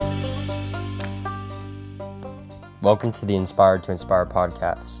Welcome to the Inspired to Inspire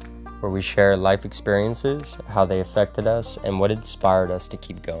podcast, where we share life experiences, how they affected us, and what inspired us to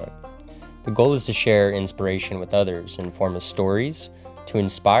keep going. The goal is to share inspiration with others in the form of stories to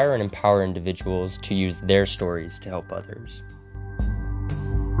inspire and empower individuals to use their stories to help others.